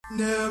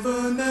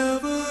never,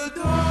 never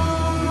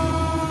die.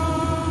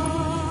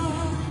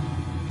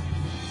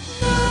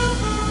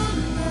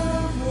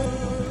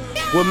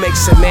 What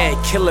makes a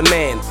man kill a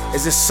man?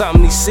 Is it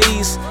something he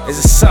sees? Is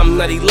it something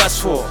that he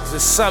lusts for? Is it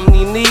something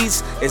he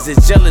needs? Is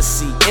it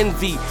jealousy,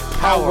 envy,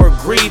 power,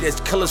 greed? Is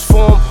killers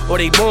form or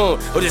they born?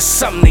 Or is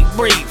something they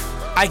breathe?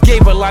 I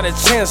gave a lot of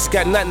chance,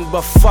 got nothing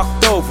but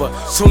fucked over.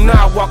 So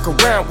now I walk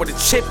around with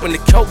a chip in the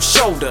cold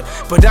shoulder.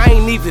 But I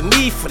ain't even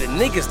me for the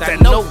niggas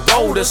that know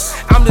voters.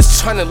 I'm just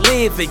trying to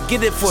live and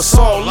get it for it's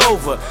all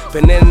over.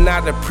 Been in and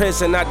out of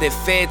prison, I did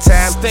fair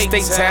time,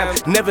 state time.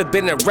 Never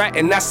been a rat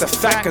and that's a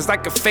fact, cause I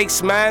can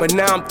face mine. But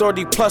now I'm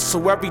 30 plus,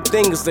 so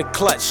everything is the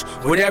clutch.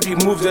 With every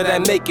move that I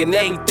make and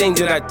everything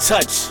that I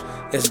touch.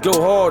 It's go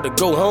hard or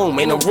go home,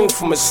 ain't no room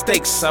for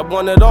mistakes. I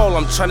want it all,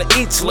 I'm trying to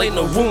eat till ain't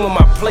no room on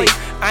my plate.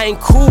 I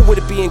ain't cool with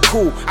it being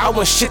cool, I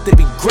want shit to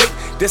be great.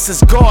 This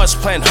is God's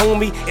plan,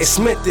 homie, it's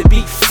meant to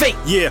be fake.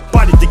 Yeah,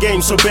 bodied the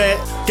game so bad,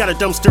 got a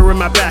dumpster in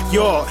my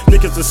backyard.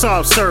 Niggas are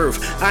soft serve,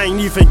 I ain't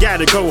even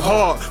gotta go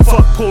hard.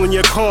 Fuck pulling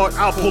your card,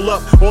 I'll pull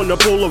up on the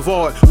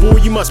boulevard. Boy,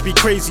 you must be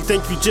crazy,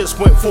 think you just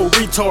went for a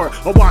retard.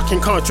 A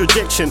walking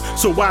contradiction,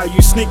 so why are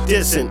you sneak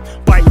dissing?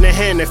 Biting the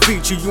hand that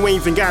feeds you, you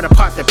ain't even got a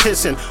pot to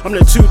piss in. I'm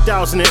the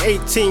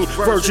 2018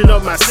 version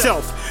of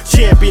myself.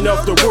 Champion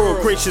of the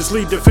world,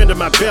 graciously defending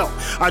my belt.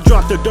 I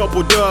dropped a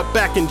double dub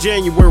back in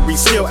January.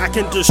 Still, I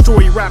can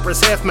destroy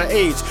rappers half my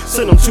age.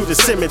 Send them to the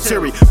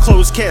cemetery.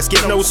 Closed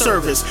casket, no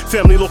service.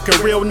 Family looking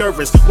real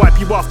nervous. Wipe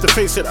you off the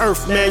face of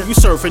earth, man. You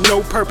serving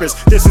no purpose.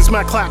 This is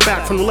my clap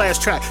back from the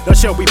last track. Now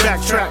shall we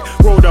backtrack?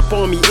 Rolled up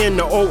on me in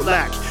the old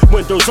lack.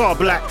 Windows all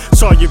black.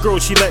 Saw your girl,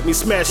 she let me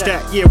smash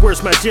that. Yeah,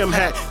 where's my gym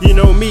hat? You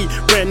know me,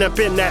 ran up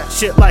in that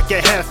shit like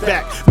a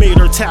halfback. Made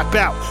her tap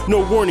out.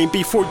 No warning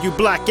before you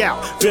black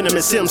out.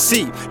 Venomous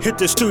MC, hit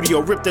the studio,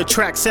 rip the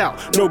tracks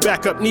out. No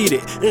backup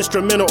needed.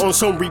 Instrumental on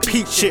some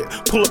repeat shit.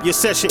 Pull up your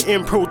session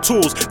in Pro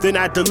Tools, then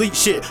I delete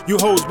shit. You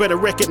hoes better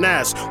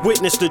recognize,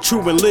 witness the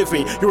true and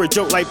living. You're a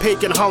joke like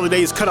pagan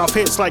holidays, cut off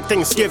heads like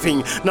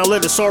Thanksgiving. Now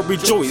let us all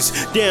rejoice.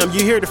 Damn,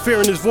 you hear the fear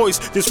in his voice.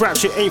 This rap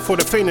shit ain't for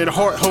the faint of the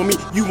heart, homie.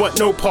 You want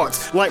no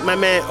parts, like my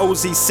man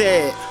Ozzy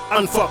said.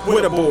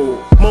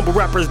 Unfuckwittable. Mumble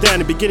rappers down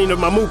the beginning of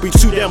my movie,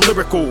 too damn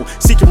lyrical.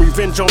 Seeking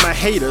revenge on my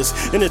haters,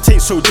 and it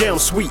tastes so damn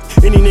sweet.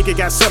 Any nigga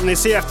got something to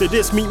say after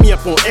this, meet me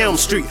up on Elm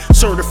Street.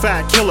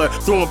 Certified killer,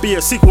 throwing be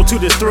a sequel to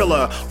this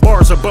thriller.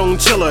 Bars a bone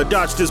chiller,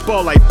 dodge this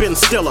ball like Ben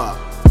Stiller.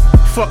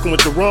 Fucking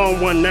with the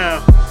wrong one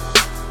now.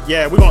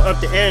 Yeah, we gonna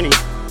up the ante.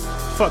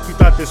 Fuck you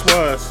thought this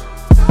was.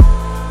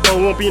 Oh,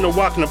 it won't be no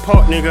walk in the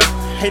park, nigga.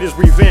 Haters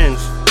revenge.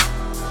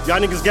 Y'all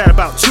niggas got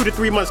about 2 to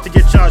 3 months to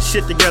get y'all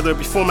shit together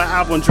before my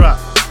album drop.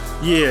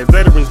 Yeah,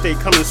 Veterans Day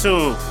coming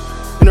soon.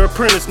 And the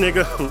Apprentice,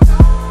 nigga.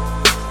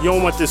 You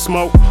don't want this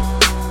smoke.